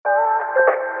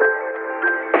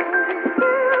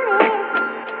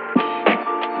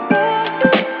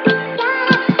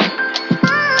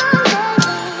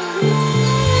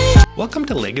Welcome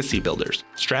to Legacy Builders,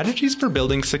 Strategies for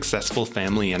Building Successful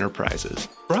Family Enterprises,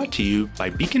 brought to you by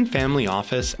Beacon Family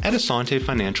Office at Asante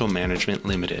Financial Management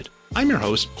Limited. I'm your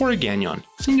host, Corey Gagnon,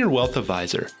 Senior Wealth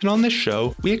Advisor, and on this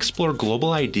show, we explore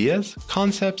global ideas,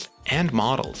 concepts, and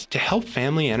models to help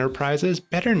family enterprises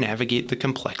better navigate the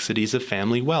complexities of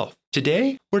family wealth.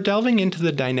 Today, we're delving into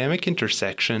the dynamic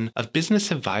intersection of business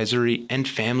advisory and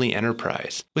family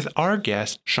enterprise with our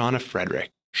guest, Shauna Frederick.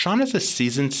 Shauna is a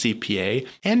seasoned CPA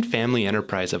and family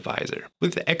enterprise advisor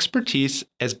with expertise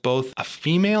as both a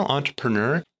female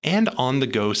entrepreneur and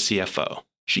on-the-go CFO.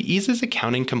 She eases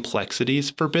accounting complexities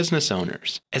for business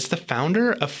owners. As the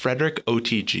founder of Frederick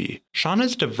OTG,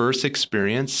 Shauna's diverse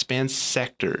experience spans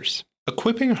sectors,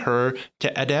 equipping her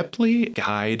to adeptly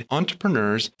guide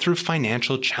entrepreneurs through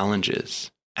financial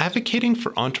challenges. Advocating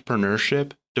for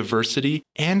entrepreneurship, diversity,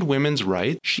 and women's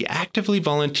rights, she actively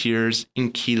volunteers in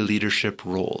key leadership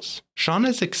roles.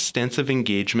 Shauna's extensive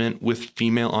engagement with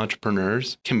female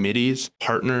entrepreneurs, committees,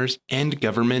 partners, and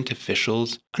government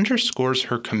officials underscores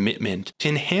her commitment to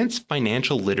enhance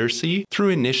financial literacy through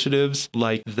initiatives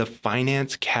like the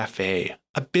Finance Cafe,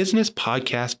 a business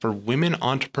podcast for women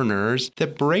entrepreneurs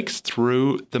that breaks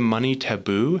through the money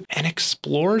taboo and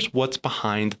explores what's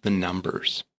behind the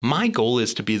numbers. My goal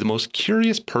is to be the most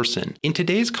curious person in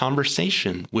today's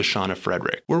conversation with Shauna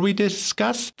Frederick, where we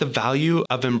discuss the value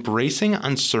of embracing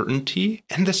uncertainty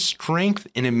and the strength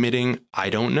in admitting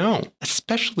I don't know,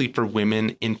 especially for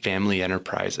women in family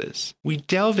enterprises. We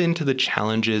delve into the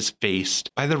challenges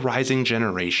faced by the rising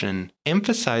generation,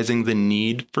 emphasizing the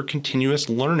need for continuous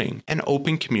learning and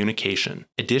open communication.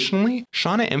 Additionally,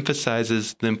 Shauna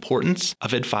emphasizes the importance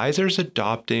of advisors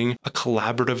adopting a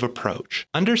collaborative approach,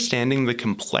 understanding the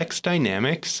complex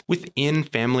dynamics within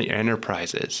family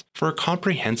enterprises for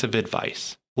comprehensive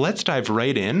advice. Let's dive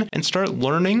right in and start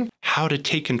learning how to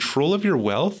take control of your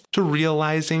wealth to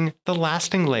realizing the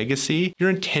lasting legacy you're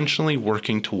intentionally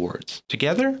working towards.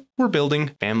 Together, we're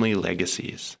building family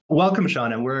legacies. Welcome,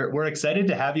 Shauna. We're excited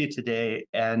to have you today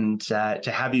and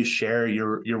to have you share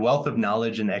your wealth of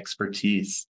knowledge and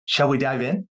expertise. Shall we dive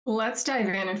in? Let's dive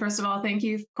in. And first of all, thank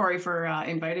you, Corey, for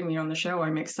inviting me on the show.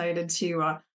 I'm excited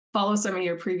to follow some of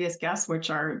your previous guests, which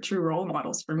are true role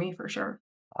models for me, for sure.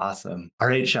 Awesome. All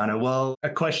right, Shauna. Well, a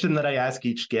question that I ask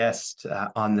each guest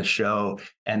on the show,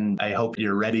 and I hope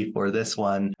you're ready for this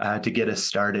one to get us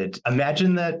started.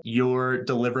 Imagine that you're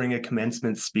delivering a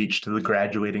commencement speech to the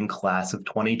graduating class of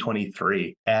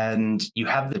 2023, and you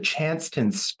have the chance to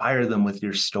inspire them with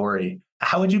your story.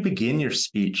 How would you begin your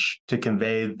speech to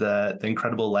convey the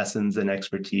incredible lessons and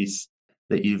expertise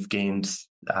that you've gained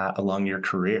along your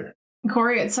career?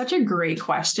 Corey, it's such a great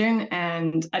question.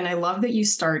 And I love that you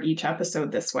start each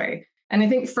episode this way. And I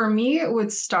think for me, it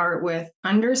would start with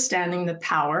understanding the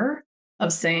power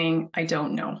of saying, I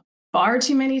don't know. Far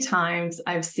too many times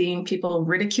I've seen people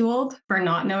ridiculed for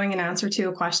not knowing an answer to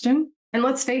a question. And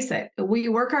let's face it, we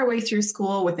work our way through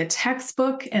school with a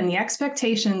textbook and the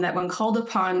expectation that when called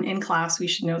upon in class, we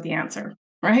should know the answer,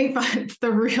 right? But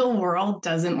the real world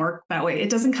doesn't work that way.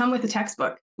 It doesn't come with a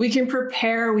textbook. We can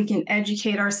prepare, we can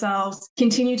educate ourselves,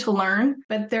 continue to learn,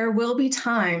 but there will be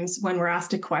times when we're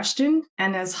asked a question.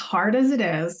 And as hard as it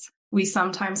is, we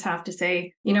sometimes have to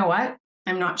say, you know what,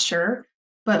 I'm not sure,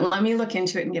 but let me look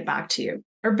into it and get back to you.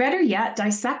 Or better yet,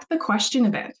 dissect the question a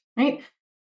bit, right?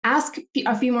 Ask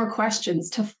a few more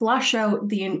questions to flush out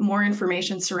the more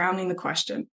information surrounding the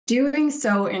question. Doing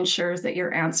so ensures that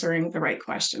you're answering the right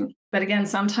question. But again,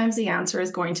 sometimes the answer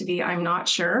is going to be, I'm not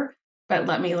sure, but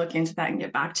let me look into that and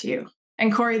get back to you.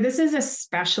 And Corey, this is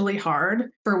especially hard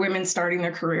for women starting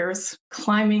their careers,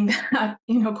 climbing that,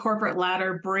 corporate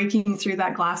ladder, breaking through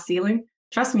that glass ceiling.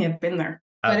 Trust me, I've been there.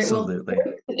 Absolutely.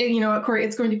 But you know what, Corey,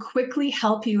 it's going to quickly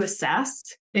help you assess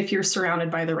if you're surrounded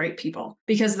by the right people,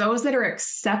 because those that are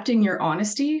accepting your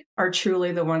honesty are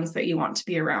truly the ones that you want to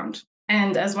be around.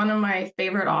 And as one of my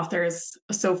favorite authors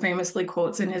so famously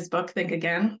quotes in his book, Think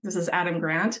Again, this is Adam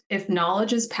Grant, if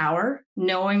knowledge is power,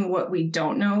 knowing what we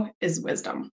don't know is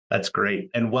wisdom. That's great.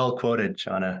 And well quoted,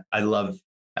 Shauna. I love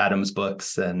Adam's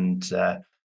books, and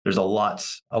there's a lot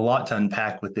to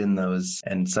unpack within those,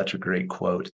 and such a great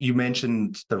quote. You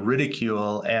mentioned the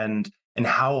ridicule and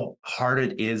how hard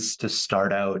it is to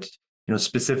start out.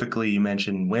 Specifically, you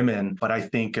mentioned women, but I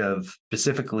think of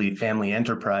specifically family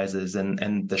enterprises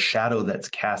and the shadow that's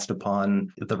cast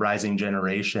upon the rising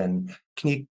generation. Can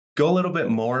you go a little bit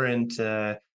more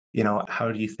into, how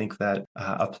do you think that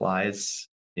applies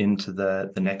into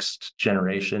the next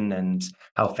generation and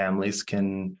how families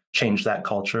can change that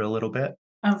culture a little bit?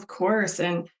 Of course.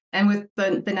 And with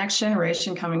the next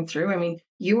generation coming through,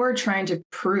 you are trying to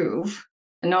prove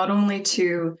not only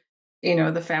to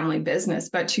the family business,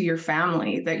 but to your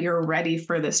family, that you're ready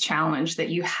for this challenge, that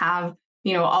you have,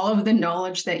 all of the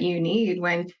knowledge that you need,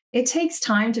 when it takes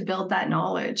time to build that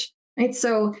knowledge, right?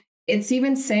 So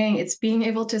it's being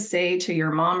able to say to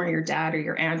your mom or your dad or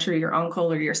your aunt or your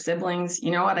uncle or your siblings,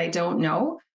 you know what, I don't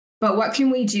know, but what can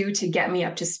we do to get me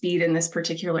up to speed in this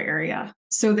particular area?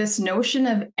 So this notion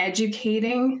of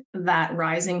educating that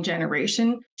rising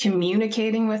generation,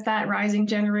 communicating with that rising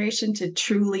generation to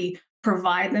truly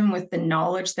provide them with the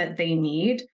knowledge that they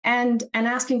need, and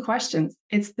asking questions.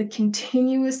 It's the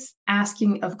continuous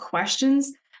asking of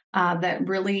questions that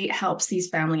really helps these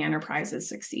family enterprises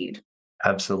succeed.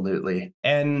 Absolutely.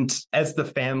 And as the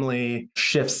family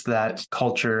shifts that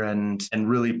culture and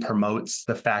really promotes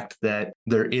the fact that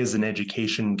there is an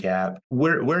education gap,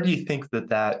 where do you think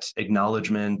that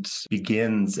acknowledgement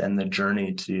begins and the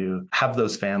journey to have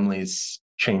those families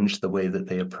change the way that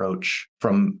they approach,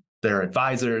 from their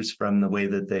advisors, from the way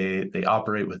that they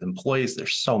operate with employees?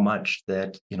 There's so much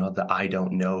that, the I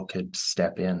don't know could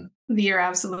step in. You're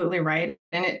absolutely right.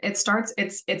 And it starts,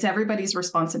 it's everybody's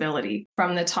responsibility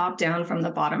from the top down, from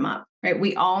the bottom up, right?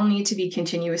 We all need to be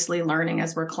continuously learning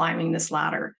as we're climbing this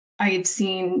ladder. I've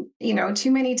seen,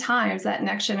 too many times that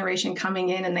next generation coming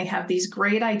in and they have these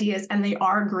great ideas, and they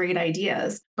are great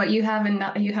ideas, but you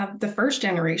have the first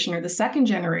generation or the second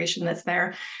generation that's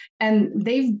there, and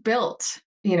they've built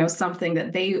something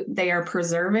that they are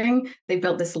preserving. They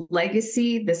built this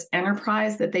legacy, this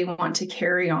enterprise that they want to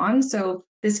carry on. So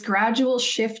this gradual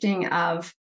shifting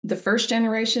of the first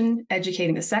generation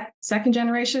educating the second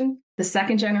generation, the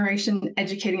second generation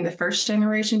educating the first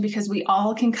generation, because we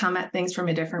all can come at things from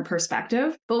a different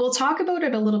perspective. But we'll talk about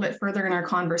it a little bit further in our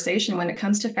conversation when it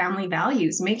comes to family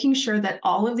values, making sure that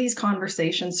all of these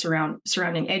conversations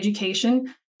surrounding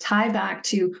education tie back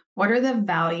to what are the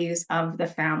values of the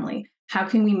family. How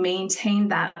can we maintain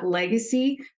that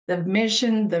legacy, the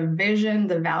mission, the vision,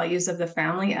 the values of the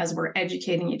family as we're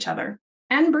educating each other?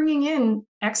 And bringing in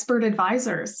expert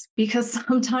advisors, because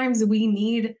sometimes we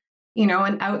need,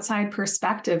 an outside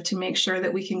perspective to make sure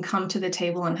that we can come to the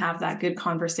table and have that good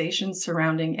conversation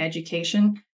surrounding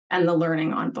education and the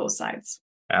learning on both sides.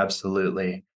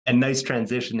 Absolutely. And nice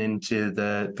transition into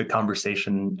the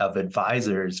conversation of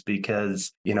advisors,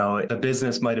 because, the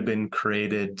business might have been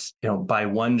created, by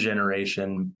one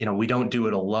generation. We don't do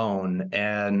it alone.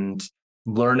 And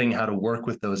learning how to work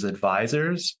with those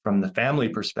advisors from the family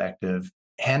perspective,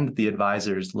 and the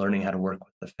advisors learning how to work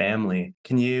with the family.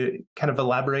 Can you kind of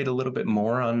elaborate a little bit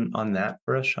more on that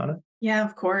for us, Shauna? Yeah,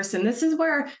 of course. And this is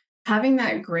where having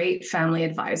that great family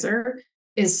advisor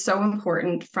is so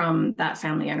important from that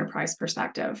family enterprise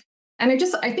perspective. And I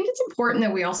think it's important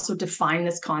that we also define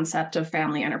this concept of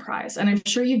family enterprise. And I'm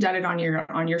sure you've done it on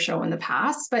your show in the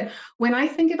past, but when I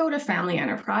think about a family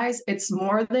enterprise, it's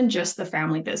more than just the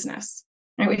family business.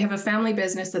 Right? We have a family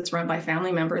business that's run by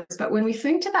family members, but when we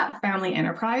think to that family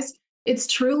enterprise, it's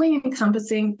truly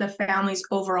encompassing the family's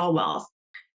overall wealth.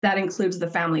 That includes the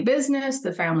family business,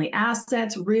 the family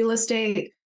assets, real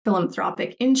estate,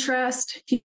 philanthropic interest,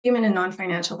 human and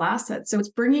non-financial assets. So it's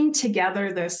bringing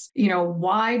together this,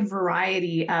 wide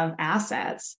variety of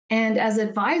assets. And as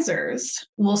advisors,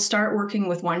 we'll start working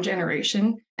with one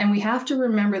generation, and we have to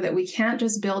remember that we can't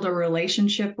just build a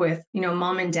relationship with,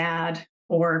 mom and dad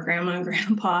or grandma and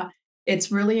grandpa.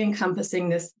 It's really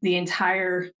encompassing the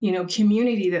entire,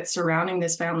 community that's surrounding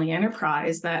this family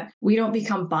enterprise, that we don't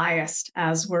become biased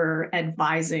as we're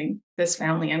advising this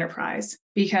family enterprise,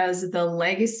 because the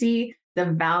legacy, the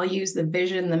values, the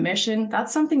vision, the mission,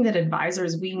 that's something that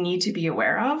advisors, we need to be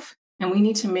aware of. And we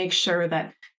need to make sure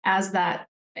that as that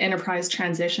enterprise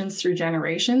transitions through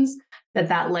generations,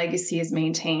 that legacy is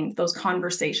maintained, those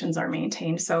conversations are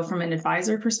maintained. So from an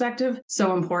advisor perspective,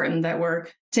 so important that we're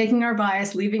taking our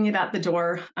bias, leaving it at the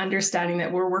door, understanding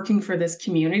that we're working for this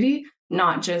community,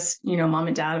 not just, mom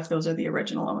and dad, if those are the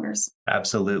original owners.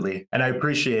 Absolutely. And I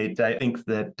think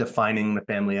that defining the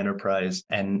family enterprise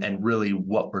and really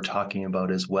what we're talking about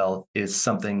as well is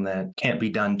something that can't be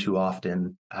done too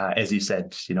often. As you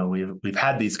said, we've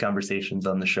had these conversations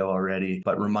on the show already,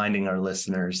 but reminding our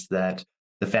listeners that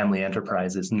the family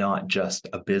enterprise is not just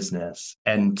a business.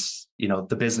 And,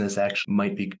 the business actually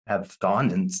might have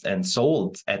gone and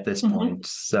sold at this point.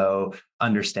 So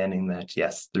understanding that,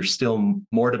 yes, there's still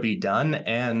more to be done,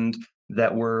 and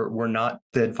that we're not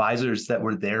the advisors that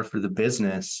were there for the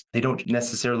business. They don't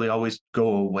necessarily always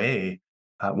go away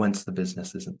once the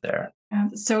business isn't there.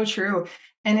 So true.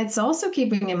 And it's also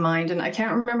keeping in mind, and I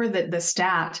can't remember the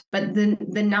stat, but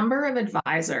the number of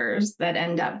advisors that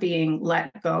end up being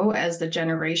let go as the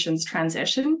generations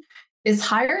transition is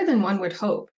higher than one would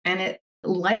hope. And it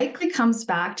likely comes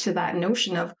back to that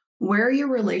notion of where your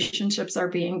relationships are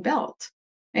being built.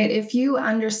 Right? If you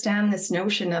understand this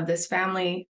notion of this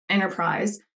family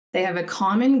enterprise, they have a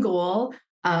common goal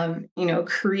of,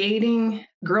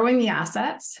 growing the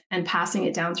assets and passing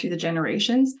it down through the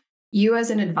generations. You as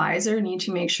an advisor need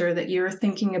to make sure that you're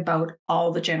thinking about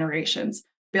all the generations,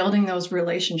 building those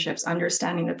relationships,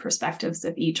 understanding the perspectives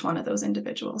of each one of those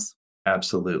individuals.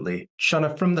 Absolutely.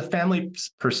 Shauna, from the family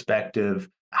perspective,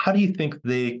 how do you think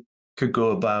they could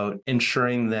go about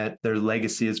ensuring that their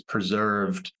legacy is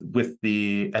preserved with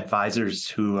the advisors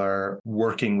who are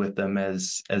working with them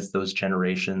as those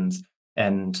generations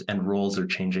and roles are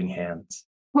changing hands?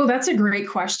 Well, that's a great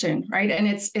question, right? And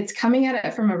it's coming at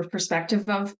it from a perspective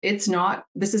of this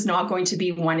is not going to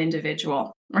be one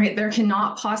individual, right? There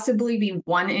cannot possibly be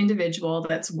one individual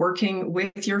that's working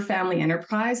with your family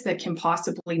enterprise that can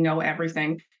possibly know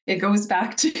everything. It goes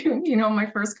back to, my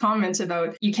first comment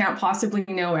about you can't possibly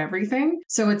know everything.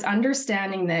 So it's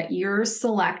understanding that you're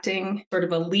selecting sort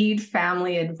of a lead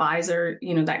family advisor,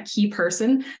 that key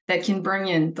person that can bring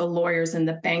in the lawyers and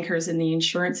the bankers and the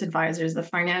insurance advisors, the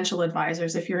financial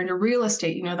advisors. If you're into real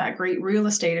estate, that great real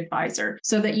estate advisor,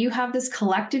 so that you have this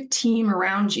collective team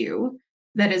around you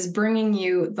that is bringing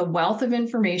you the wealth of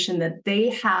information that they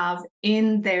have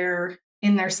in their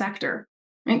sector.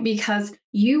 Right? Because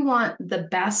you want the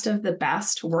best of the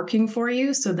best working for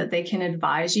you so that they can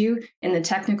advise you in the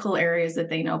technical areas that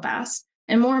they know best.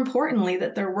 And more importantly,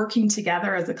 that they're working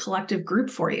together as a collective group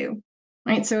for you.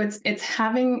 Right. So it's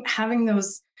having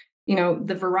those,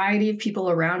 the variety of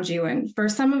people around you. And for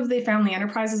some of the family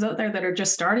enterprises out there that are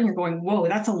just starting, you're going, whoa,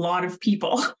 that's a lot of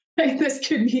people. This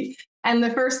could be. And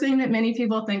the first thing that many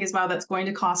people think is, wow, that's going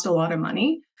to cost a lot of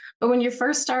money. But when you're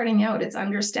first starting out, it's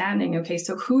understanding, okay,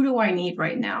 so who do I need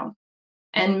right now?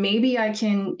 And maybe I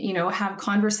can, have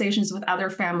conversations with other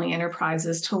family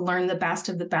enterprises to learn the best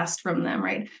of the best from them,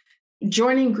 right?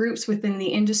 Joining groups within the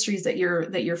industries that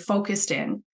you're focused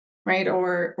in, right?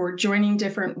 Or joining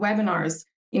different webinars,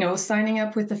 signing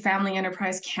up with the Family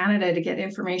Enterprise Canada to get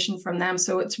information from them.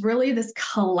 So it's really this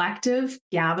collective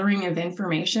gathering of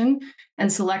information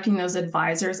and selecting those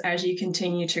advisors as you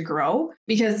continue to grow,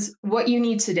 because what you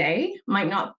need today might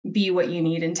not be what you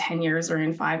need in 10 years or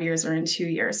in 5 years or in 2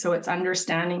 years. So it's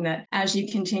understanding that as you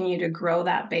continue to grow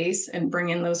that base and bring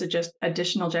in those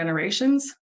additional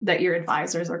generations, that your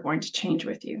advisors are going to change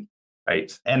with you.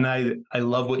 Right. And I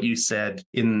love what you said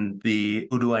in the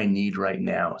who do I need right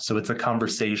now? So it's a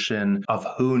conversation of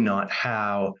who, not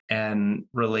how, and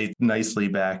relate nicely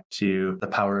back to the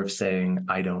power of saying,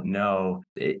 I don't know.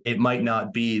 It might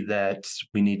not be that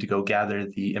we need to go gather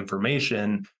the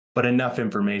information, but enough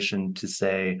information to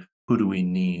say, who do we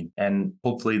need? And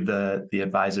hopefully the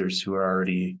advisors who are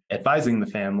already advising the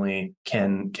family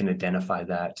can identify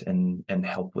that and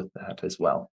help with that as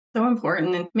well. So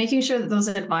important, and making sure that those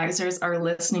advisors are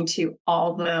listening to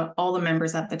all the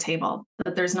members at the table,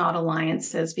 that there's not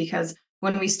alliances, because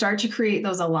when we start to create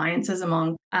those alliances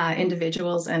among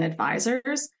individuals and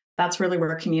advisors, that's really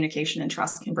where communication and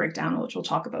trust can break down, which we'll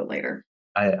talk about later.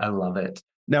 I love it.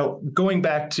 Now, going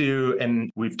back to, and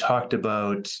we've talked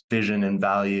about vision and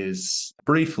values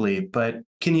briefly, but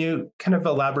can you kind of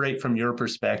elaborate from your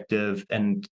perspective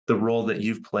and the role that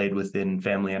you've played within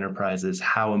family enterprises,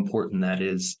 how important that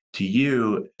is to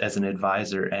you as an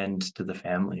advisor and to the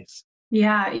families?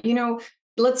 Yeah,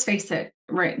 let's face it,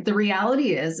 right? The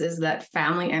reality is that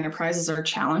family enterprises are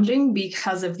challenging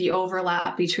because of the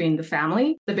overlap between the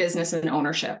family, the business, and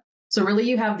ownership. So really,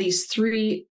 you have these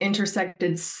three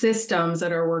intersected systems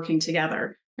that are working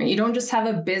together. Right? You don't just have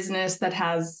a business that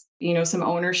has, some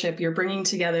ownership. You're bringing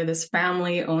together this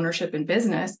family ownership and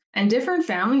business, and different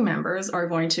family members are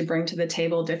going to bring to the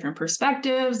table different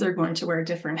perspectives. They're going to wear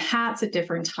different hats at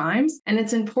different times. And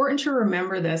it's important to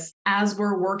remember this as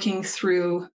we're working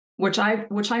through, which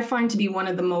I find to be one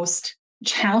of the most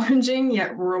challenging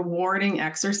yet rewarding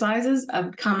exercises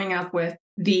of coming up with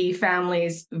the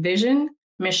family's vision,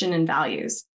 mission, and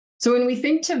values. So when we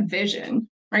think to vision,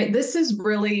 right, this is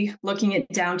really looking it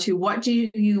down to, what do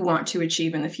you want to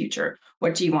achieve in the future?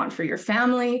 What do you want for your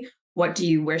family? What do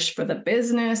you wish for the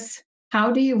business?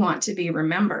 How do you want to be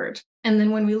remembered? And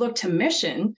then when we look to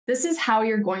mission, this is how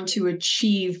you're going to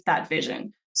achieve that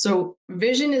vision. So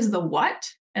vision is the what,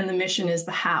 and the mission is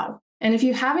the how. And if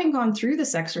you haven't gone through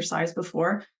this exercise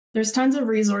before, there's tons of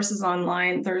resources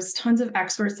online. There's tons of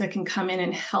experts that can come in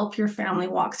and help your family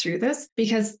walk through this,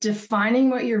 because defining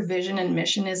what your vision and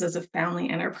mission is as a family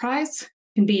enterprise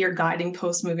can be your guiding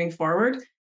post moving forward.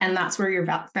 And that's where your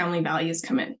family values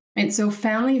come in. And so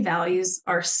family values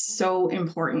are so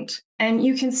important. And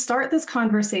you can start this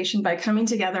conversation by coming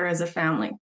together as a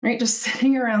family. right? Just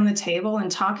sitting around the table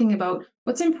and talking about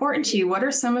what's important to you. What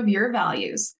are some of your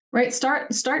values, right? Start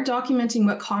documenting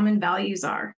what common values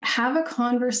are. Have a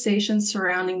conversation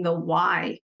surrounding the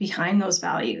why behind those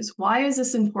values. Why is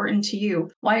this important to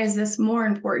you? Why is this more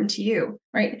important to you,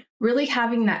 right? Really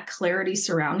having that clarity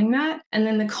surrounding that. And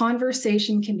then the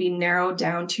conversation can be narrowed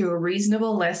down to a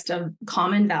reasonable list of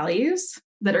common values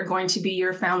that are going to be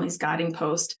your family's guiding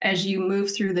post as you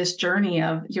move through this journey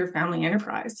of your family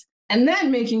enterprise. And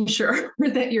then making sure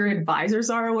that your advisors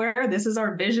are aware this is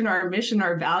our vision, our mission,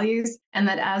 our values, and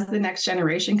that as the next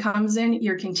generation comes in,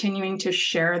 you're continuing to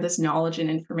share this knowledge and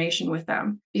information with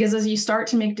them. Because as you start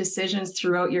to make decisions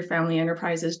throughout your family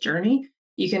enterprise's journey,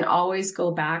 you can always go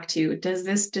back to, does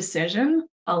this decision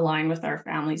align with our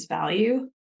family's value,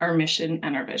 our mission,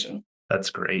 and our vision? That's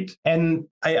great. And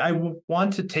I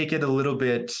want to take it a little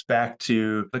bit back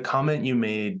to the comment you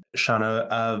made, Shauna,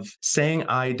 of saying,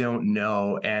 I don't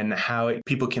know, and how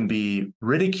people can be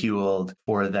ridiculed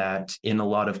for that in a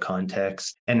lot of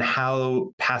contexts, and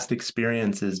how past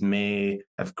experiences may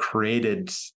have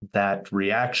created that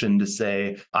reaction to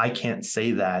say, I can't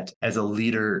say that as a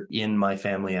leader in my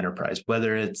family enterprise,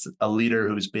 whether it's a leader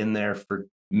who's been there for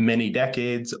many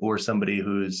decades or somebody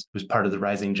who's part of the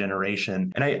rising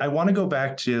generation. And I want to go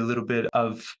back to a little bit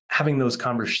of having those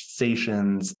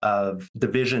conversations of the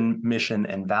vision, mission,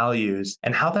 and values,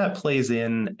 and how that plays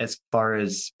in as far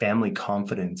as family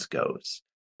confidence goes.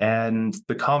 And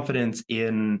the confidence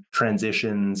in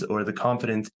transitions, or the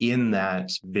confidence in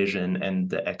that vision and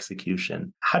the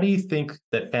execution. How do you think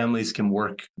that families can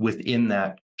work within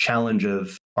that challenge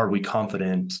of, are we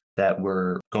confident that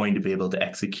we're going to be able to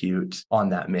execute on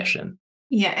that mission?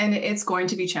 Yeah, and it's going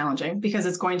to be challenging because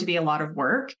it's going to be a lot of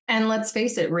work. And let's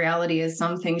face it, reality is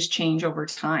some things change over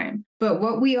time. But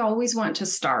what we always want to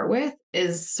start with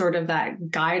is sort of that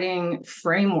guiding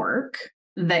framework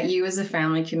that you as a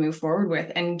family can move forward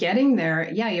with. And getting there,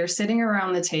 yeah, you're sitting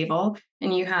around the table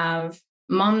and you have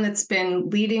mom that's been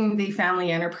leading the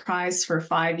family enterprise for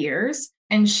 5 years.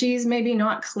 And she's maybe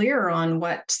not clear on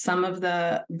what some of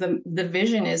the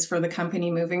vision is for the company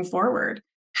moving forward.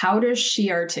 How does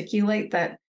she articulate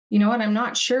that, you know what, I'm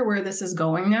not sure where this is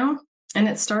going now? And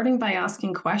it's starting by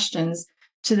asking questions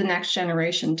to the next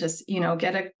generation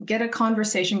to, get a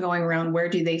conversation going around, where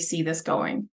do they see this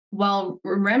going? While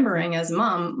remembering, as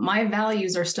mom, my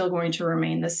values are still going to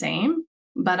remain the same,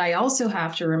 but I also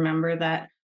have to remember that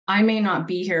I may not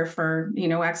be here for,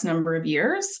 X number of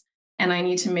years. And I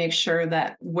need to make sure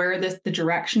that where the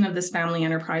direction of this family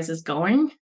enterprise is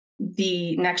going,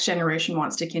 the next generation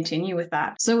wants to continue with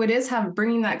that. So it is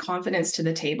bringing that confidence to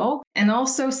the table, and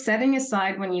also setting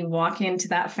aside, when you walk into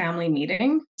that family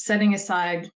meeting, setting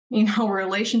aside,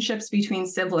 relationships between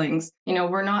siblings.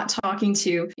 We're not talking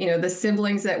to, the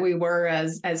siblings that we were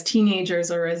as teenagers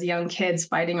or as young kids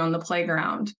fighting on the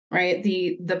playground, right?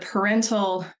 The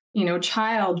parental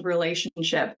child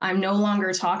relationship. I'm no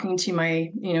longer talking to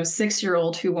my,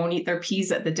 6-year-old who won't eat their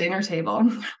peas at the dinner table.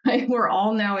 Right? We're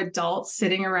all now adults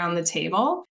sitting around the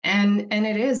table. And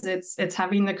it's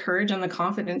having the courage and the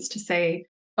confidence to say,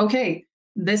 okay,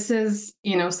 this is,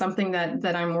 something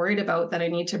that I'm worried about, that I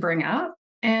need to bring up.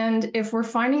 And if we're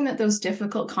finding that those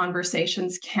difficult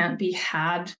conversations can't be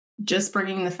had just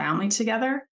bringing the family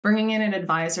together, bringing in an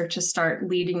advisor to start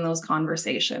leading those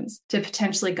conversations, to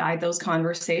potentially guide those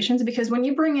conversations. Because when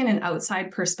you bring in an outside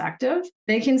perspective,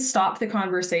 they can stop the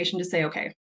conversation to say,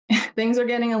 okay, things are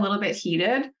getting a little bit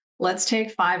heated. Let's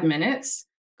take 5 minutes,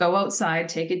 go outside,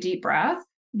 take a deep breath,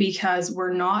 because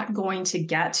we're not going to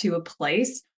get to a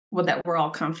place that we're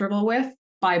all comfortable with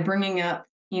by bringing up,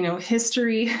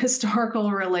 historical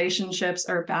relationships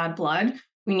or bad blood.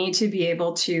 We need to be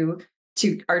able to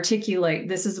articulate,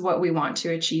 this is what we want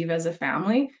to achieve as a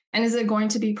family. And is it going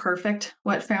to be perfect?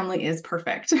 What family is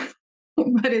perfect?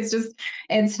 But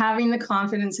it's having the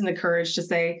confidence and the courage to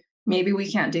say, maybe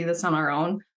we can't do this on our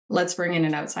own. Let's bring in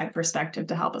an outside perspective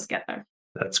to help us get there.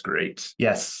 That's great.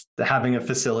 Yes, having a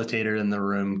facilitator in the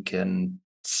room can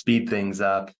speed things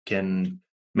up, can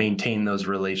maintain those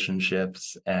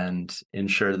relationships, and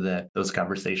ensure that those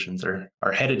conversations are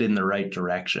headed in the right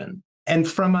direction. And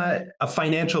from a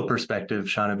financial perspective,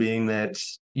 Shauna, being that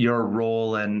your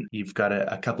role and you've got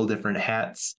a couple different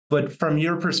hats, but from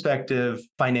your perspective,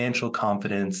 financial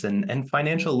confidence and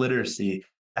financial literacy,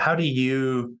 how do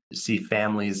you see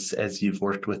families as you've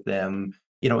worked with them?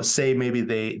 Say maybe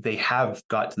they have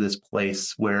got to this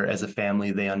place where as a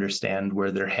family, they understand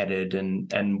where they're headed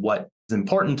and what is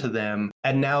important to them.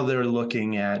 And now they're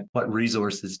looking at what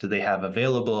resources do they have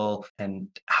available, and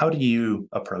how do you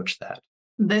approach that?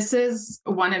 This is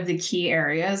one of the key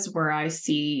areas where I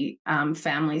see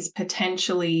families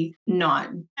potentially not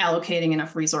allocating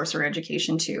enough resource or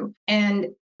education to. And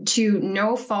to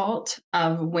no fault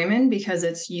of women, because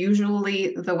it's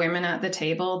usually the women at the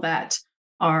table that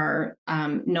are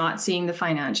not seeing the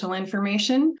financial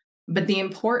information, but the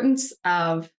importance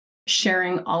of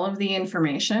sharing all of the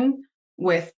information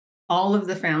with all of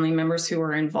the family members who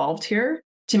are involved here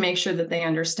to make sure that they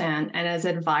understand. And as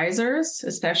advisors,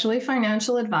 especially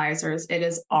financial advisors, it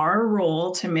is our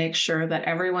role to make sure that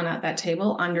everyone at that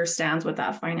table understands what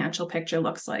that financial picture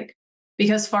looks like.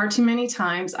 Because far too many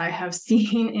times I have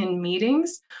seen in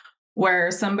meetings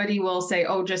where somebody will say,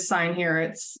 oh, just sign here.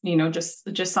 It's,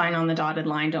 just sign on the dotted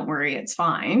line. Don't worry, it's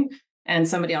fine. And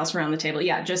somebody else around the table,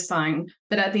 yeah, just sign.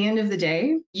 But at the end of the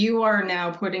day, you are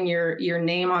now putting your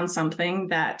name on something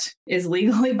that is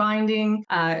legally binding,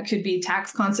 could be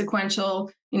tax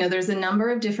consequential. There's a number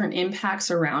of different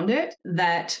impacts around it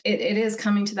that it is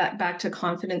coming to that back to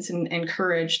confidence and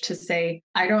courage to say,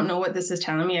 I don't know what this is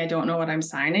telling me. I don't know what I'm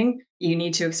signing. You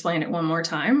need to explain it one more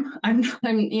time. I'm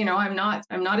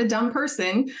not a dumb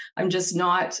person. I'm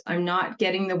not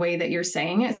getting the way that you're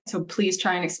saying it. So please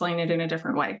try and explain it in a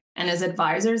different way. And as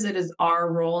advisors, it is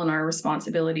our role and our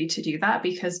responsibility to do that,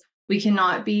 because we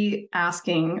cannot be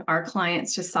asking our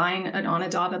clients to sign it on a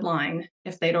dotted line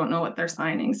if they don't know what they're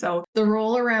signing. So the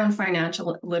role around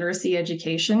financial literacy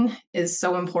education is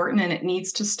so important, and it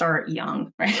needs to start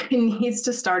young, right? It needs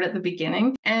to start at the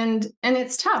beginning. And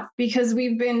it's tough because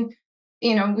we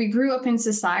grew up in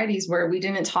societies where we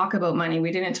didn't talk about money.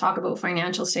 We didn't talk about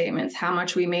financial statements, how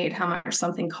much we made, how much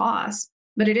something cost.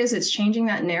 But it's changing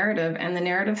that narrative. And the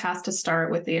narrative has to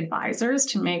start with the advisors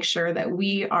to make sure that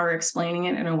we are explaining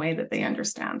it in a way that they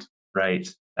understand.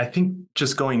 Right. I think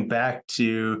just going back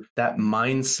to that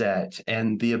mindset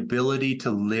and the ability to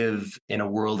live in a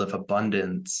world of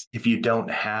abundance, if you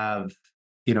don't have,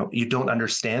 you don't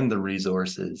understand the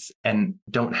resources and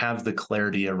don't have the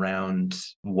clarity around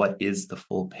what is the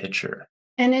full picture.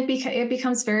 And it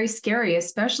becomes very scary,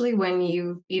 especially when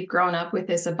you've grown up with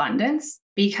this abundance,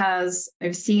 because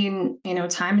I've seen,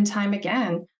 time and time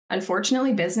again,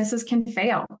 unfortunately, businesses can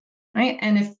fail, right?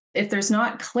 And if there's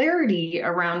not clarity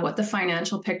around what the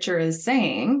financial picture is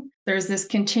saying, there's this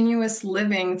continuous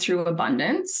living through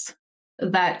abundance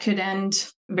that could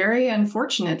end very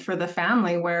unfortunate for the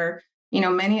family, where,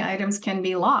 many items can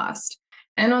be lost.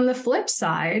 And on the flip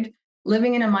side,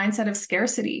 living in a mindset of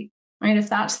scarcity, right? If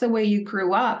that's the way you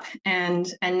grew up and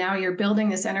now you're building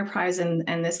this enterprise and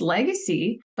this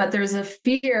legacy, but there's a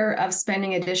fear of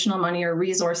spending additional money or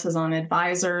resources on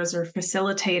advisors or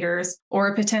facilitators or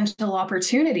a potential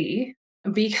opportunity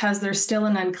because there's still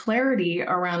an unclarity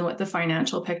around what the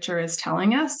financial picture is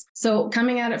telling us. So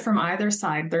coming at it from either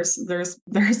side, there's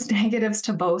negatives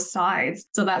to both sides.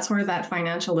 So that's where that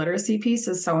financial literacy piece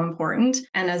is so important.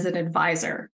 And as an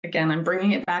advisor, again, I'm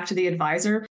bringing it back to the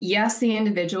advisor. Yes, the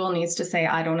individual needs to say,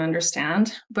 I don't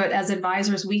understand. But as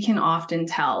advisors, we can often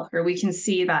tell, or we can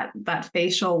see that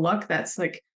facial look that's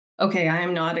like, okay, I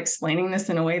am not explaining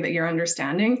this in a way that you're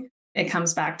understanding. It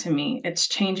comes back to me. It's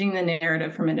changing the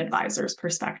narrative from an advisor's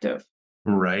perspective.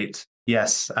 Right.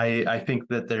 Yes. I think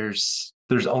that there's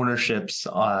ownerships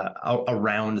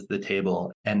around the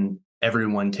table, and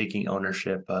everyone taking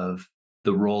ownership of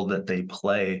the role that they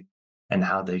play and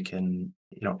how they can,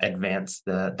 advance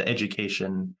the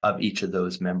education of each of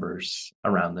those members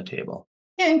around the table.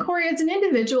 Yeah, and Corey, as an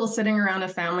individual sitting around a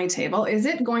family table, is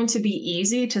it going to be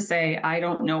easy to say, I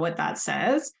don't know what that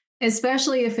says?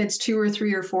 Especially if it's 2 or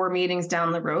 3 or 4 meetings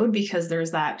down the road, because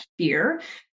there's that fear.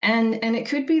 And it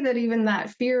could be that even that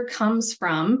fear comes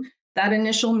from that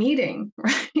initial meeting,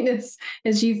 right?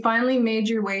 It's you finally made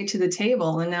your way to the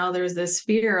table, and now there's this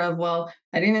fear of, well,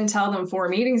 I didn't tell them 4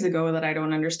 meetings ago that I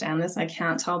don't understand this. I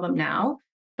can't tell them now.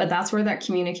 But that's where that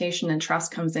communication and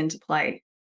trust comes into play,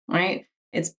 right?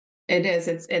 It's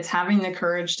having the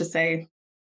courage to say,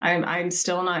 I'm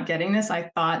still not getting this. I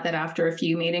thought that after a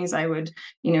few meetings, I would,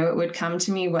 it would come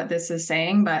to me what this is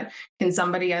saying, but can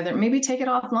somebody either maybe take it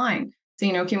offline?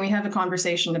 So, can we have a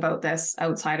conversation about this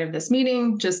outside of this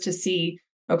meeting just to see,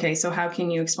 okay, so how can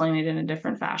you explain it in a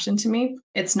different fashion to me?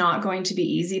 It's not going to be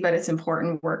easy, but it's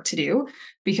important work to do,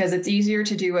 because it's easier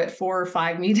to do it 4 or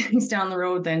 5 meetings down the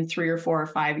road than 3 or 4 or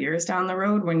 5 years down the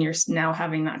road, when you're now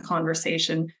having that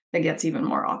conversation that gets even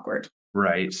more awkward.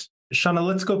 Right. Shauna,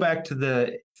 let's go back to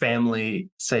the family.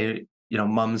 Say,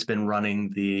 mom's been running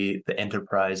the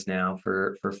enterprise now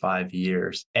for 5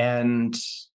 years, and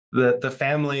the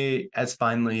family has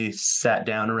finally sat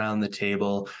down around the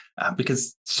table,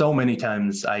 because so many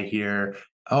times I hear,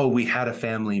 oh, we had a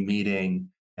family meeting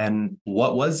And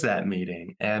what was that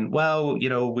meeting? And well,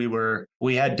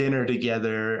 we had dinner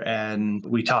together and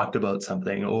we talked about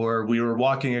something, or we were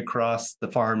walking across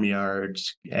the farmyard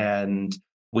and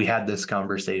we had this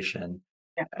conversation.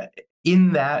 Yeah.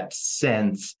 In that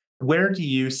sense, where do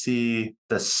you see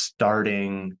the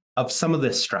starting of some of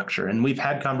this structure? And we've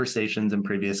had conversations and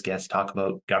previous guests talk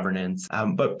about governance,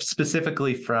 but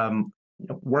specifically from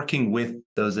working with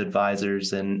those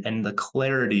advisors and the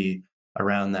clarity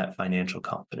around that financial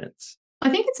confidence. I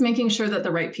think it's making sure that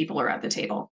the right people are at the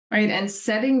table, right? And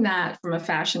setting that from a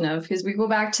fashion of, because we go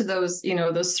back to those,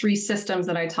 those three systems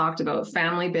that I talked about: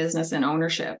 family, business, and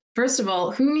ownership. First of all,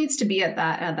 who needs to be at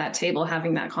that table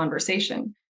having that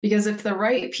conversation? Because if the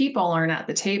right people aren't at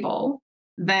the table,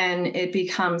 then it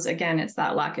becomes, again, it's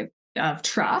that lack of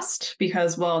trust,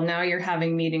 because, well, now you're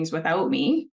having meetings without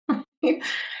me.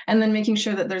 And then making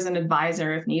sure that there's an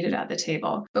advisor if needed at the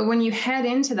table. But when you head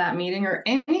into that meeting or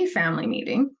any family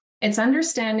meeting, it's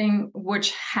understanding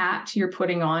which hat you're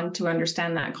putting on to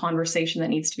understand that conversation that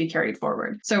needs to be carried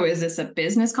forward. So is this a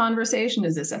business conversation?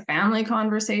 Is this a family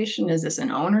conversation? Is this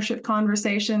an ownership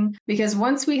conversation? Because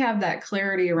once we have that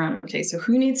clarity around, okay, so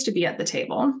who needs to be at the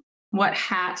table? What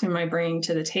hat am I bringing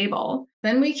to the table?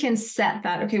 Then we can set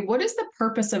that, okay, what is the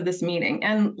purpose of this meeting?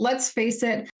 And let's face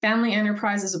it, family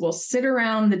enterprises will sit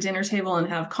around the dinner table and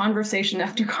have conversation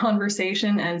after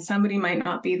conversation, and somebody might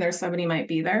not be there, somebody might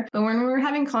be there. But when we're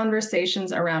having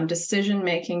conversations around decision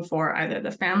making for either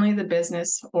the family, the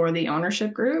business, or the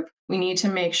ownership group, we need to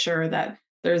make sure that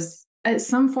there's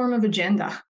some form of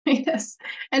agenda. Yes.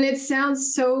 And it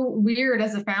sounds so weird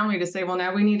as a family to say, well,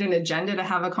 now we need an agenda to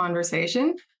have a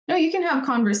conversation. No, you can have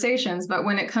conversations, but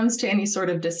when it comes to any sort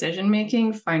of decision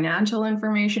making, financial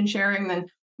information sharing, then,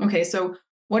 okay, so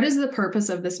what is the purpose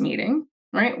of this meeting,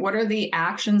 right? What are the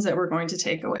actions that we're going to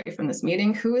take away from this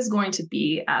meeting? Who is going to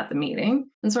be at the meeting?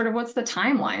 And sort of what's the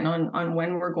timeline on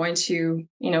when we're going to,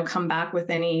 come back with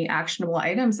any actionable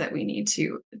items that we need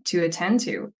to attend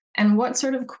to? And what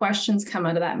sort of questions come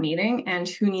out of that meeting and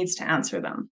who needs to answer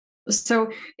them?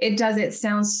 So it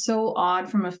sounds so odd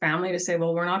from a family to say,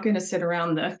 well, we're not going to sit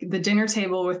around the dinner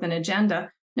table with an agenda.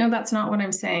 No, that's not what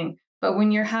I'm saying. But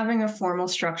when you're having a formal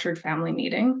structured family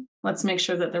meeting, let's make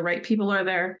sure that the right people are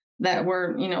there, that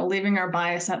we're, leaving our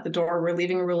bias at the door. We're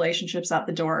leaving relationships at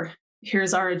the door.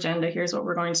 Here's our agenda. Here's what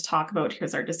we're going to talk about.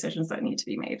 Here's our decisions that need to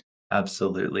be made.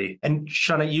 Absolutely. And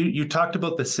Shauna, you talked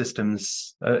about the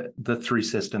systems, the three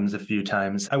systems a few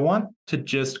times. I want to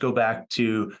just go back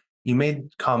to, you made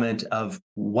comment of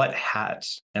what hat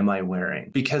am I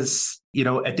wearing? Because,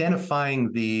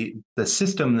 identifying the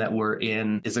system that we're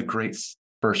in is a great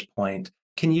first point.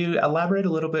 Can you elaborate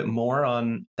a little bit more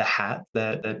on the hat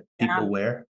that people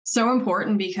wear? So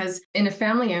important, because in a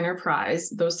family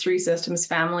enterprise, those three systems,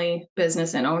 family,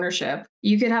 business, and ownership,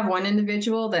 you could have one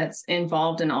individual that's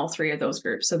involved in all three of those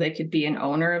groups. So they could be an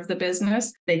owner of the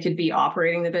business, they could be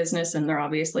operating the business, and they're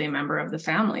obviously a member of the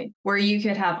family. Where you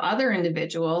could have other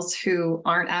individuals who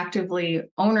aren't actively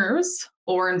owners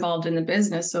or involved in the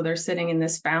business, so they're sitting in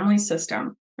this family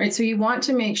system, right? So you want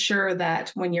to make sure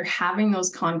that when you're having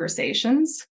those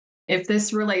conversations, if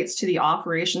this relates to the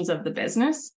operations of the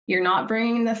business, you're not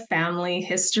bringing the family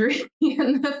history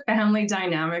and the family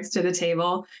dynamics to the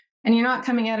table. And you're not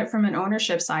coming at it from an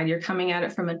ownership side. You're coming at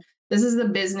it from this is the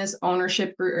business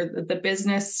ownership group, or the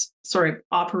business,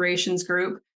 operations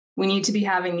group. We need to be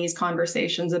having these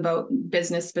conversations about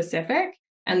business specific.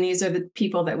 And these are the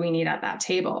people that we need at that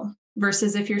table.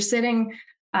 Versus if you're sitting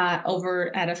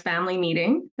over at a family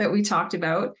meeting that we talked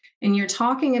about, and you're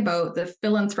talking about the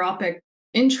philanthropic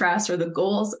interests or the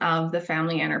goals of the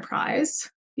family enterprise,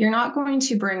 you're not going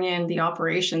to bring in the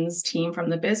operations team from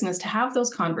the business to have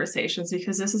those conversations,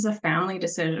 because this is a family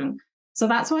decision. So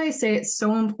that's why I say it's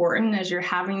so important as you're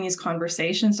having these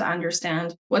conversations to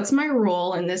understand what's my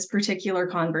role in this particular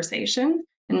conversation,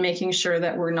 and making sure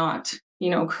that we're not,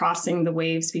 crossing the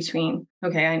waves between,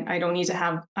 okay, I don't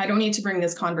need to bring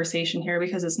this conversation here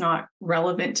because it's not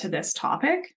relevant to this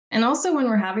topic. And also when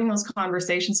we're having those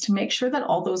conversations, to make sure that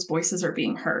all those voices are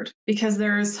being heard, because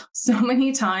there's so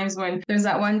many times when there's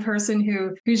that one person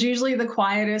who's usually the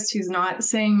quietest, who's not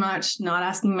saying much, not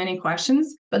asking many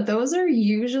questions, but those are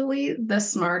usually the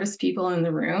smartest people in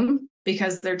the room,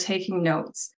 because they're taking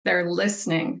notes, they're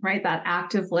listening, right? That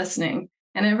active listening.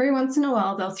 And every once in a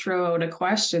while, they'll throw out a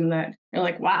question that you're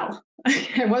like, wow,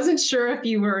 I wasn't sure if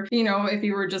you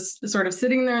were just sort of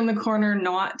sitting there in the corner,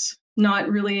 not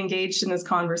really engaged in this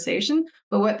conversation.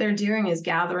 But what they're doing is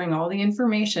gathering all the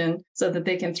information so that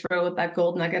they can throw out that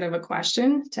gold nugget of a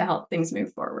question to help things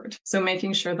move forward. So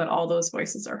making sure that all those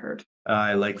voices are heard.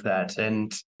 I like that.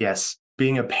 And yes,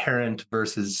 being a parent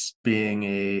versus being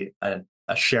a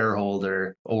a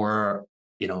shareholder or,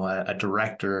 a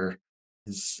director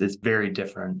is very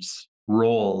different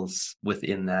roles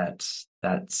within that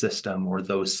system or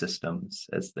those systems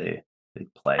as they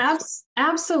play.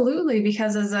 Absolutely,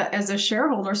 because as a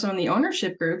shareholder, so in the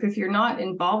ownership group, if you're not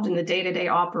involved in the day-to-day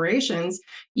operations,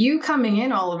 you coming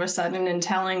in all of a sudden and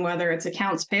telling whether it's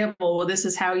accounts payable, well, this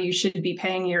is how you should be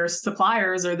paying your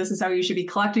suppliers, or this is how you should be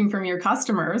collecting from your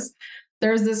customers.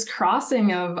 There's this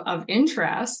crossing of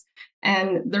interest,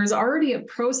 and there's already a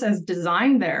process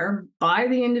designed there by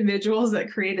the individuals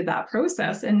that created that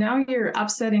process. And now you're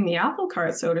upsetting the apple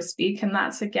cart, so to speak. And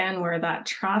that's again where that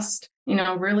trust,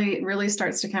 really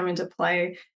starts to come into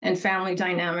play, and family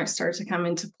dynamics start to come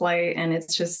into play. And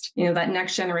it's just, that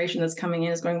next generation that's coming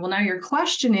in is going, well, now you're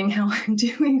questioning how I'm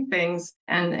doing things.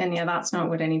 And yeah, that's not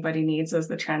what anybody needs as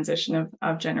the transition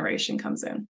of generation comes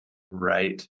in.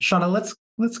 Right. Shauna,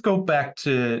 let's go back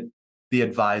to the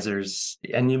advisors.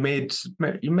 And you made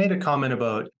a comment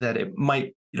about that it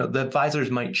might, the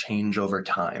advisors might change over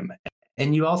time.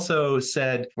 And you also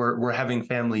said we're having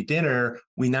family dinner.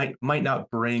 We might not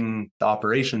bring the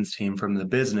operations team from the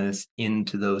business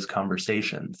into those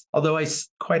conversations. Although I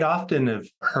quite often have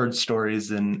heard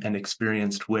stories and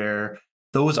experienced where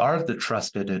those are the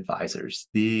trusted advisors.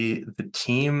 The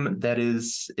team that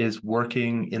is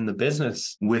working in the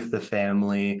business with the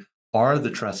family are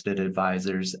the trusted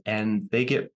advisors, and they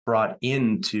get brought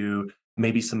into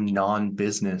maybe some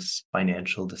non-business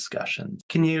financial discussions.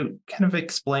 Can you kind of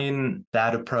explain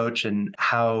that approach and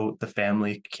how the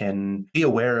family can be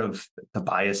aware of the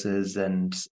biases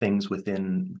and things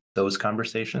within those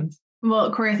conversations?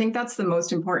 Well, Corey, I think that's the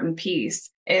most important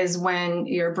piece, is when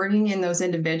you're bringing in those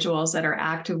individuals that are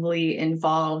actively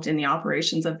involved in the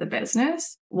operations of the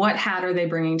business, what hat are they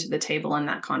bringing to the table in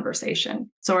that conversation?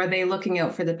 So are they looking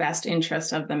out for the best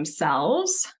interest of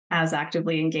themselves as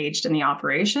actively engaged in the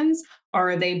operations? Or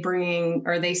are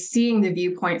they seeing the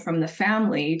viewpoint from the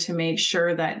family to make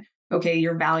sure that, okay,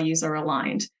 your values are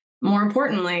aligned? More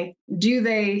importantly, do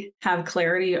they have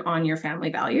clarity on your family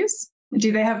values?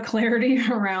 Do they have clarity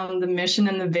around the mission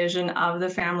and the vision of the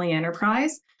family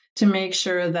enterprise to make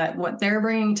sure that what they're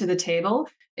bringing to the table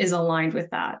is aligned with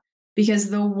that? Because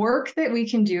the work that we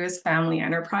can do as family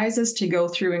enterprises to go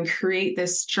through and create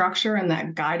this structure and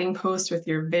that guiding post with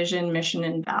your vision, mission,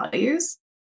 and values,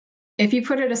 if you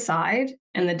put it aside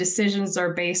and the decisions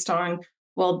are based on,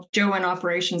 well, Joe in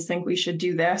operations think we should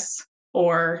do this,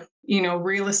 or,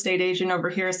 real estate agent over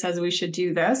here says we should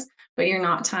do this, but you're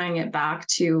not tying it back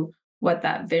to what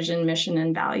that vision, mission,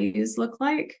 and values look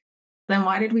like, then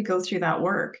why did we go through that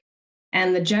work?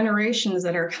 And the generations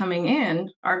that are coming in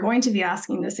are going to be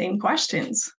asking the same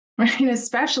questions, right?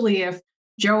 Especially if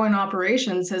Joe in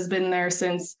operations has been there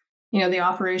since, the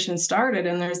operation started,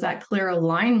 and there's that clear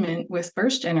alignment with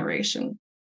first generation,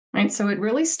 right? So it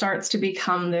really starts to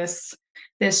become this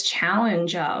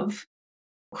challenge of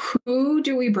who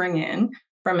do we bring in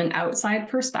from an outside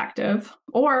perspective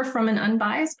or from an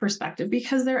unbiased perspective,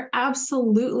 because there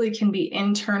absolutely can be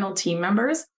internal team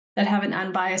members that have an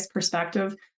unbiased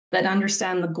perspective, that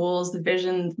understand the goals, the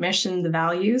vision, the mission, the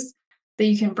values that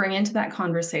you can bring into that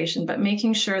conversation, but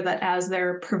making sure that as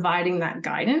they're providing that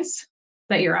guidance,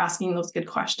 that you're asking those good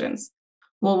questions.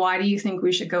 Well, why do you think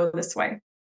we should go this way?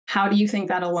 How do you think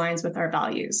that aligns with our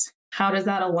values? How does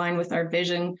that align with our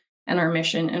vision and our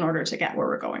mission in order to get where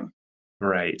we're going?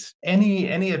 Right.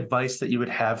 Any advice that you would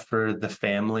have for the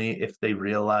family if they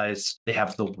realize they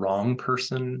have the wrong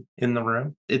person in the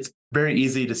room? It's very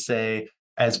easy to say,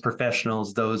 as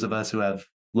professionals, those of us who have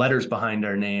letters behind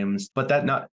our names, but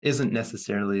that isn't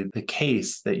necessarily the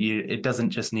case. It doesn't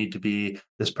just need to be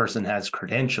this person has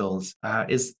credentials.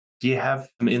 Do you have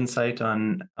some insight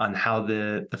on how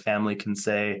the family can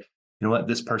say, you know what,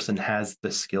 this person has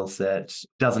the skill set,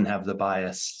 doesn't have the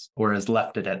bias, or has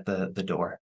left it at the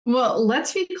door? Well,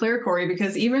 let's be clear, Corey,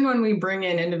 because even when we bring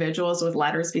in individuals with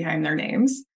letters behind their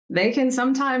names, they can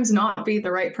sometimes not be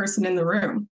the right person in the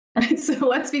room. Right? So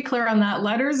let's be clear on that.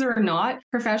 Letters or not,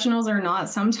 professionals or not,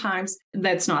 sometimes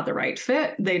that's not the right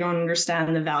fit. They don't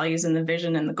understand the values and the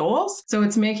vision and the goals. So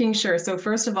it's making sure. So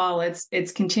first of all,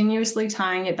 it's continuously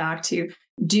tying it back to,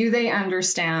 do they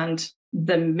understand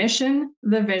the mission,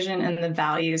 the vision, and the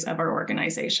values of our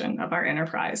organization, of our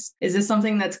enterprise? Is this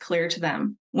something that's clear to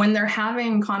them? When they're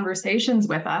having conversations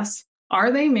with us,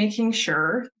 are they making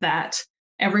sure that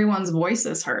everyone's voice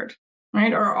is heard,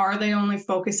 right? Or are they only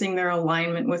focusing their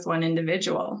alignment with one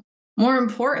individual? More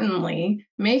importantly,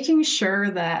 making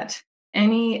sure that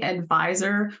any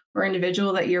advisor or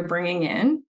individual that you're bringing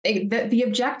in, the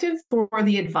objective for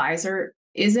the advisor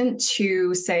isn't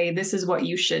to say, this is what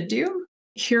you should do.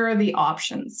 Here are the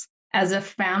options. As a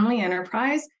family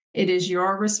enterprise, It is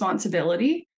your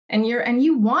responsibility. And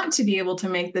you want to be able to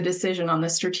make the decision on the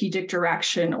strategic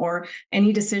direction or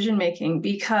any decision making,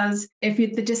 because if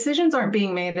the decisions aren't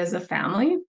being made as a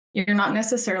family, you're not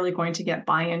necessarily going to get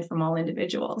buy-in from all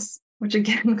individuals, which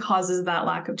again causes that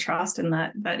lack of trust and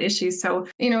that issue. So,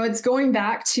 it's going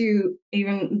back to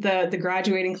even the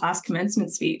graduating class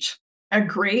commencement speech. A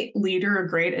great leader, a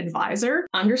great advisor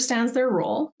understands their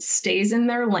role, stays in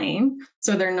their lane.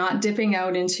 So they're not dipping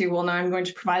out into, well, now I'm going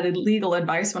to provide legal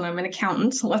advice when I'm an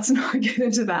accountant. Let's not get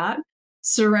into that.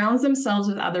 Surrounds themselves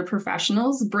with other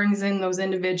professionals, brings in those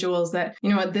individuals that,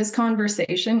 this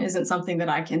conversation isn't something that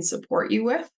I can support you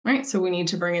with, right? So we need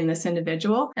to bring in this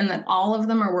individual, and that all of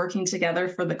them are working together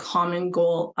for the common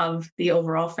goal of the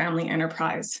overall family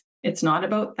enterprise. It's not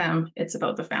about them, it's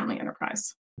about the family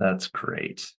enterprise. That's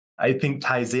great. I think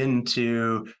ties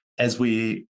into, as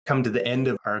we come to the end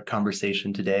of our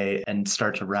conversation today and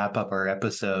start to wrap up our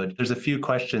episode, there's a few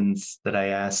questions that I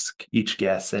ask each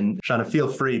guest. And Shauna, feel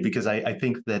free, because I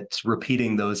think that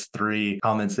repeating those 3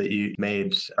 comments that you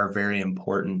made are very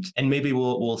important. And maybe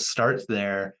we'll start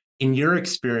there. In your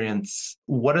experience,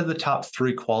 what are the top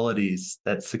 3 qualities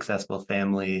that successful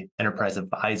family enterprise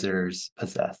advisors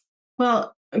possess?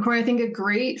 Well, Corey, I think a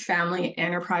great family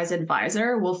enterprise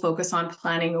advisor will focus on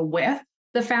planning with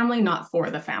the family, not for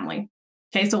the family.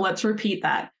 Okay, so let's repeat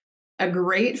that. A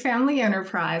great family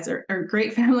enterprise or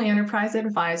great family enterprise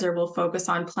advisor will focus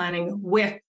on planning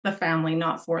with the family,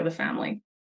 not for the family.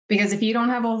 Because if you don't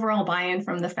have overall buy-in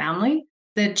from the family,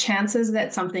 the chances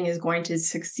that something is going to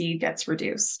succeed gets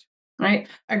reduced, right?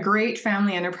 A great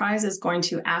family enterprise is going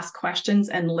to ask questions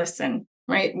and listen.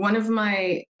 Right.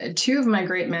 2 of my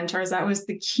great mentors, that was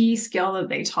the key skill that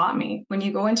they taught me. When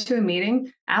you go into a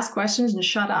meeting, ask questions and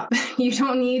shut up. You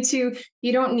don't need to,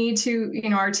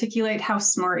 articulate how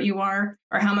smart you are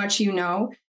or how much you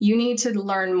know. You need to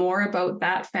learn more about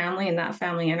that family and that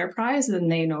family enterprise than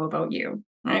they know about you.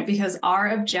 Right. Because our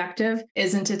objective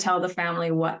isn't to tell the family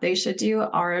what they should do.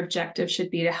 Our objective should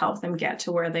be to help them get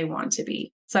to where they want to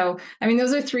be. So,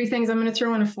 those are 3 things. I'm going to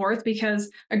throw in a 4th,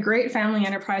 because a great family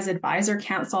enterprise advisor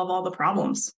can't solve all the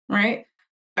problems, right?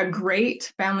 A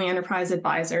great family enterprise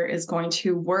advisor is going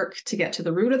to work to get to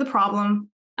the root of the problem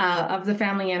of the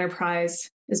family enterprise,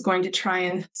 is going to try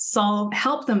and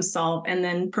help them solve, and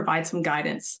then provide some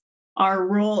guidance. Our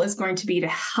role is going to be to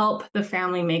help the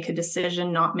family make a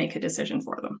decision, not make a decision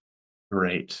for them.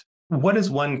 Great. What is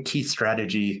one key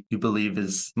strategy you believe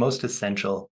is most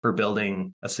essential for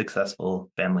building a successful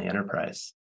family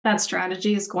enterprise? That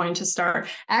strategy is going to start.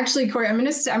 Actually, Corey, I'm going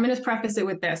to preface it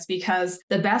with this, because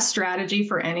the best strategy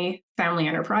for any family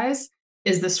enterprise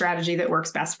is the strategy that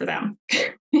works best for them,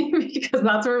 because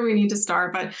that's where we need to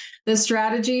start. But the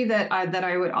strategy that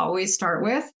I would always start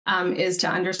with is to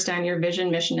understand your vision,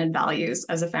 mission, and values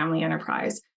as a family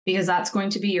enterprise, because that's going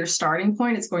to be your starting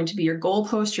point. It's going to be your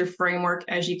goalpost, your framework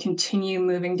as you continue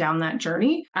moving down that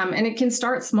journey. And it can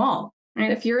start small.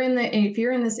 Right? If you're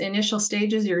in this initial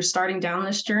stages, you're starting down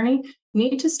this journey, you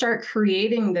need to start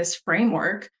creating this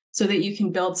framework so that you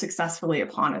can build successfully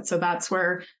upon it. So that's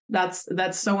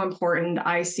so important.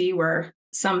 I see where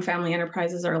some family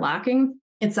enterprises are lacking.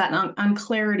 It's that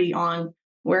unclarity on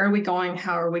where are we going,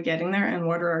 how are we getting there, and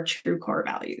what are our true core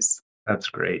values. That's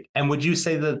great. And would you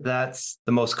say that that's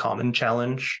the most common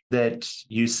challenge that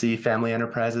you see family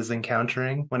enterprises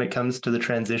encountering when it comes to the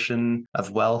transition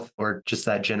of wealth, or just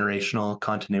that generational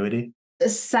continuity?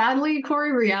 Sadly,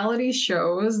 Corey, reality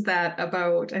shows that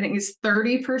about, I think it's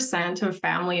 30% of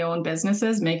family-owned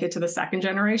businesses make it to the 2nd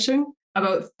generation,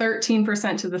 about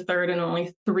 13% to the 3rd, and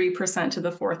only 3% to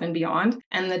the 4th and beyond.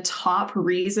 And the top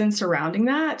reason surrounding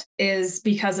that is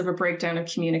because of a breakdown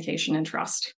of communication and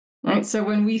trust. Right. So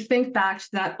when we think back to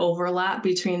that overlap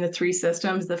between the 3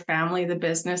 systems, the family, the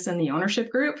business, and the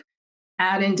ownership group,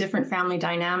 add in different family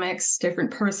dynamics, different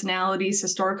personalities,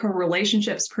 historical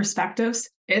relationships, perspectives,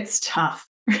 it's tough.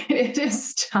 It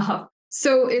is tough.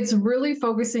 So it's really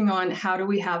focusing on how do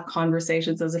we have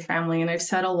conversations as a family. And I've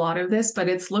said a lot of this, but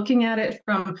it's looking at it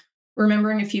from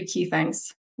remembering a few key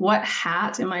things. What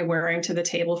hat am I wearing to the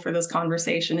table for this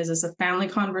conversation? Is this a family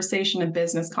conversation, a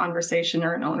business conversation,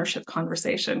 or an ownership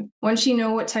conversation? Once you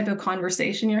know what type of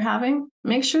conversation you're having,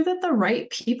 make sure that the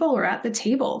right people are at the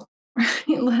table. Right?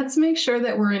 Let's make sure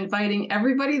that we're inviting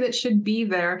everybody that should be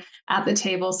there at the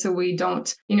table, so we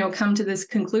don't, come to this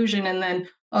conclusion and then,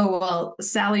 oh, well,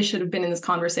 Sally should have been in this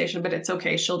conversation, but it's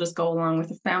okay, she'll just go along with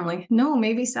the family. No,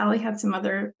 maybe Sally had some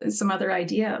other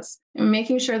ideas. And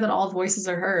making sure that all voices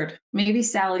are heard. Maybe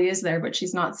Sally is there, but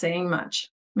she's not saying much.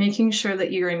 Making sure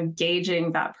that you're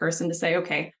engaging that person to say,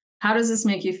 okay, how does this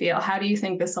make you feel? How do you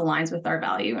think this aligns with our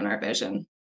value and our vision?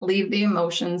 leave the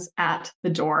emotions at the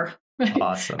door.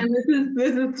 Awesome. And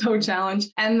this is so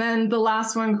challenged. And then the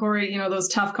last one, Corey, those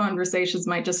tough conversations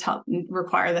might just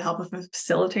require the help of a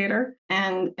facilitator.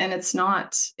 And it's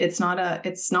not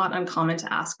uncommon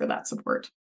to ask for that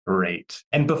support. Great.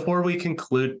 And before we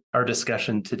conclude our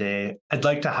discussion today, I'd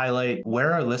like to highlight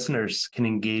where our listeners can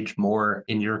engage more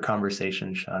in your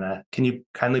conversation, Shauna. Can you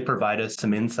kindly provide us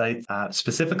some insights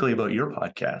specifically about your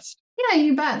podcast? Yeah,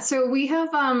 you bet. So we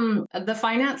have the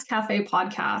Finance Cafe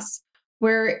podcast,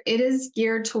 where it is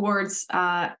geared towards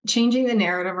changing the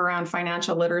narrative around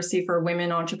financial literacy for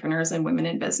women entrepreneurs and women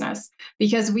in business.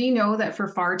 Because we know that for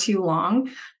far too long,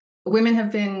 women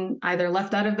have been either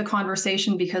left out of the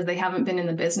conversation because they haven't been in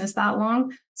the business that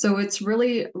long. So it's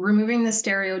really removing the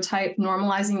stereotype,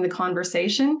 normalizing the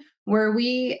conversation, where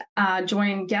we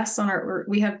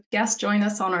we have guests join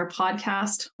us on our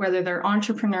podcast, whether they're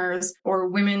entrepreneurs or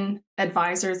women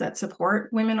advisors that support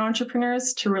women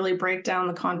entrepreneurs, to really break down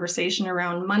the conversation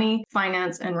around money,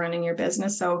 finance, and running your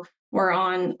business. So we're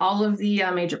on all of the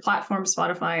major platforms,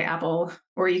 Spotify, Apple,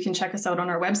 or you can check us out on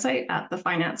our website at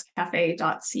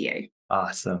thefinancecafe.ca.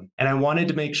 Awesome. And I wanted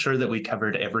to make sure that we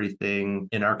covered everything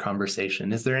in our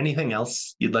conversation. Is there anything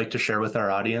else you'd like to share with our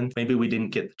audience? Maybe we didn't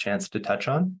get the chance to touch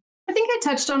on? I think I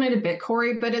touched on it a bit,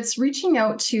 Corey, but it's reaching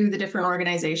out to the different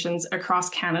organizations across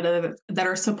Canada that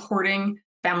are supporting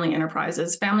family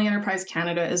enterprises. Family Enterprise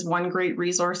Canada is one great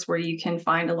resource where you can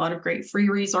find a lot of great free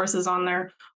resources on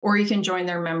there, or you can join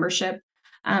their membership.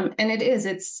 And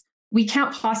we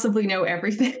can't possibly know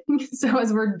everything. So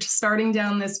as we're starting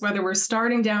down this, whether we're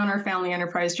starting down our family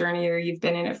enterprise journey or you've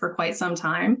been in it for quite some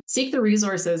time, seek the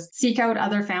resources, seek out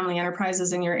other family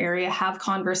enterprises in your area, have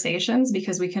conversations,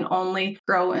 because we can only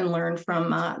grow and learn from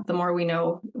the more we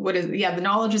know. The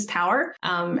knowledge is power,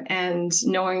 and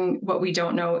knowing what we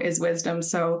don't know is wisdom.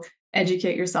 So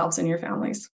educate yourselves and your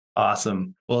families.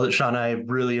 Awesome. Well, Shauna, I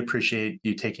really appreciate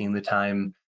you taking the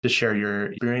time to share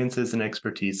your experiences and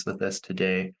expertise with us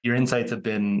today. Your insights have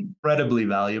been incredibly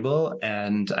valuable,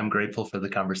 and I'm grateful for the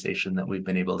conversation that we've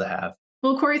been able to have.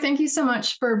 Well, Corey, thank you so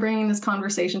much for bringing this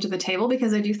conversation to the table,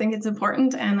 because I do think it's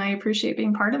important and I appreciate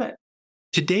being part of it.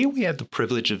 Today, we had the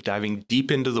privilege of diving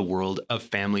deep into the world of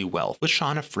family wealth with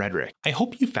Shauna Frederick. I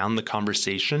hope you found the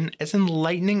conversation as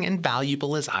enlightening and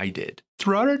valuable as I did.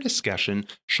 Throughout our discussion,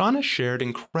 Shauna shared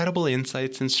incredible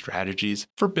insights and strategies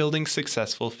for building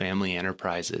successful family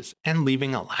enterprises and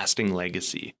leaving a lasting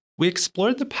legacy. We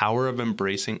explored the power of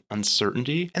embracing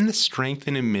uncertainty and the strength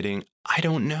in admitting, I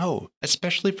don't know,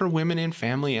 especially for women in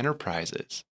family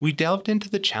enterprises. We delved into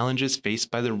the challenges faced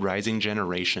by the rising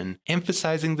generation,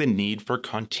 emphasizing the need for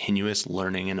continuous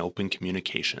learning and open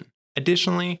communication.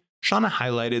 Additionally, Shauna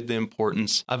highlighted the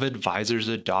importance of advisors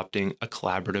adopting a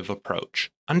collaborative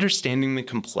approach, understanding the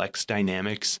complex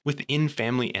dynamics within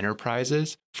family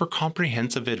enterprises for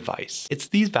comprehensive advice. It's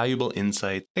these valuable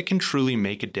insights that can truly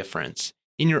make a difference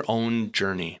in your own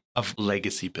journey of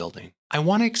legacy building. I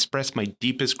want to express my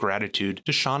deepest gratitude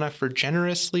to Shauna for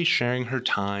generously sharing her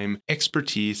time,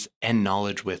 expertise, and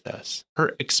knowledge with us.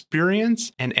 Her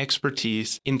experience and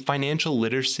expertise in financial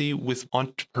literacy with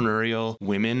entrepreneurial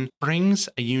women brings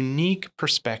a unique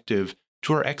perspective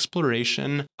to our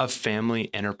exploration of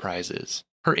family enterprises.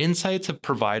 Her insights have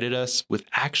provided us with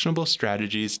actionable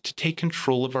strategies to take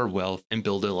control of our wealth and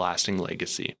build a lasting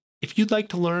legacy. If you'd like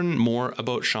to learn more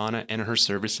about Shauna and her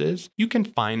services, you can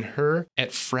find her at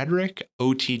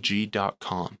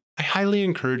frederickotg.com. I highly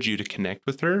encourage you to connect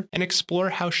with her and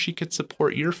explore how she could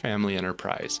support your family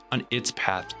enterprise on its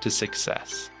path to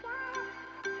success.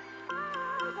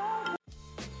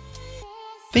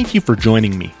 Thank you for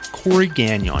joining me, Corey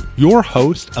Gagnon, your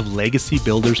host of Legacy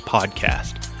Builders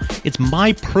Podcast. It's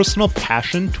my personal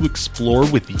passion to explore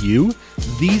with you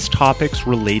these topics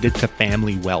related to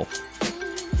family wealth.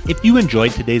 If you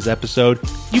enjoyed today's episode,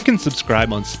 you can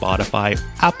subscribe on Spotify,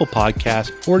 Apple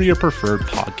Podcasts, or your preferred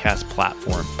podcast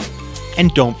platform.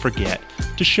 And don't forget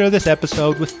to share this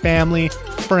episode with family,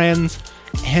 friends,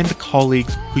 and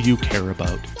colleagues who you care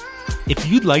about. If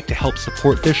you'd like to help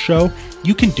support this show,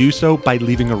 you can do so by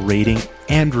leaving a rating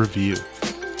and review.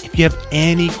 If you have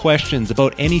any questions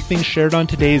about anything shared on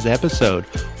today's episode,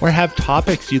 or have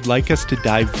topics you'd like us to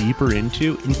dive deeper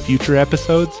into in future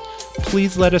episodes,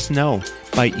 please let us know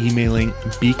by emailing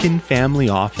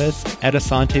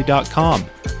beaconfamilyoffice@asante.com.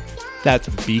 That's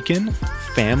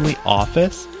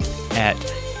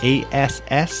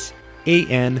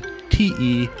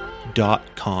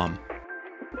beaconfamilyoffice@assante.com.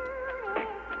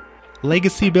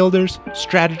 Legacy Builders,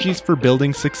 Strategies for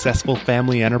Building Successful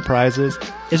Family Enterprises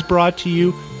is brought to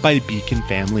you by Beacon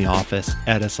Family Office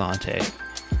at Asante.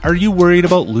 Are you worried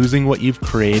about losing what you've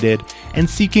created and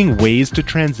seeking ways to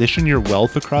transition your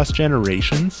wealth across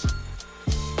generations?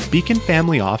 Beacon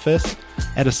Family Office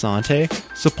at Asante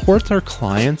supports our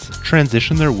clients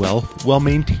transition their wealth while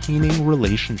maintaining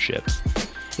relationships.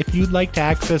 If you'd like to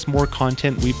access more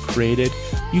content we've created,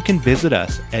 you can visit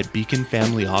us at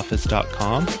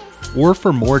beaconfamilyoffice.com or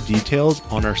for more details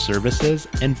on our services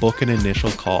and book an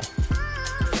initial call.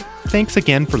 Thanks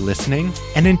again for listening,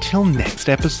 and until next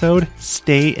episode,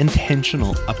 stay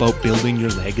intentional about building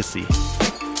your legacy.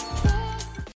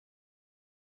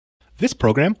 This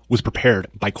program was prepared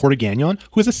by Corey Gagnon,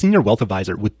 who is a senior wealth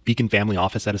advisor with Beacon Family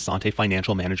Office at Asante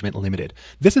Financial Management Limited.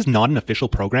 This is not an official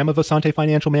program of Asante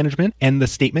Financial Management, and the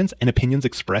statements and opinions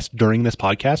expressed during this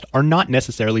podcast are not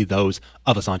necessarily those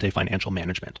of Asante Financial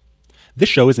Management. This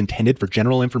show is intended for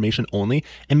general information only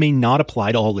and may not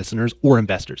apply to all listeners or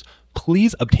investors.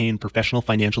 Please obtain professional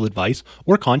financial advice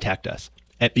or contact us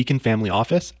at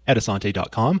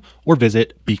beaconfamilyoffice@asante.com or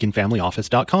visit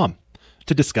beaconfamilyoffice.com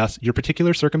to discuss your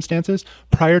particular circumstances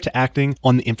prior to acting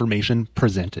on the information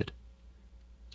presented.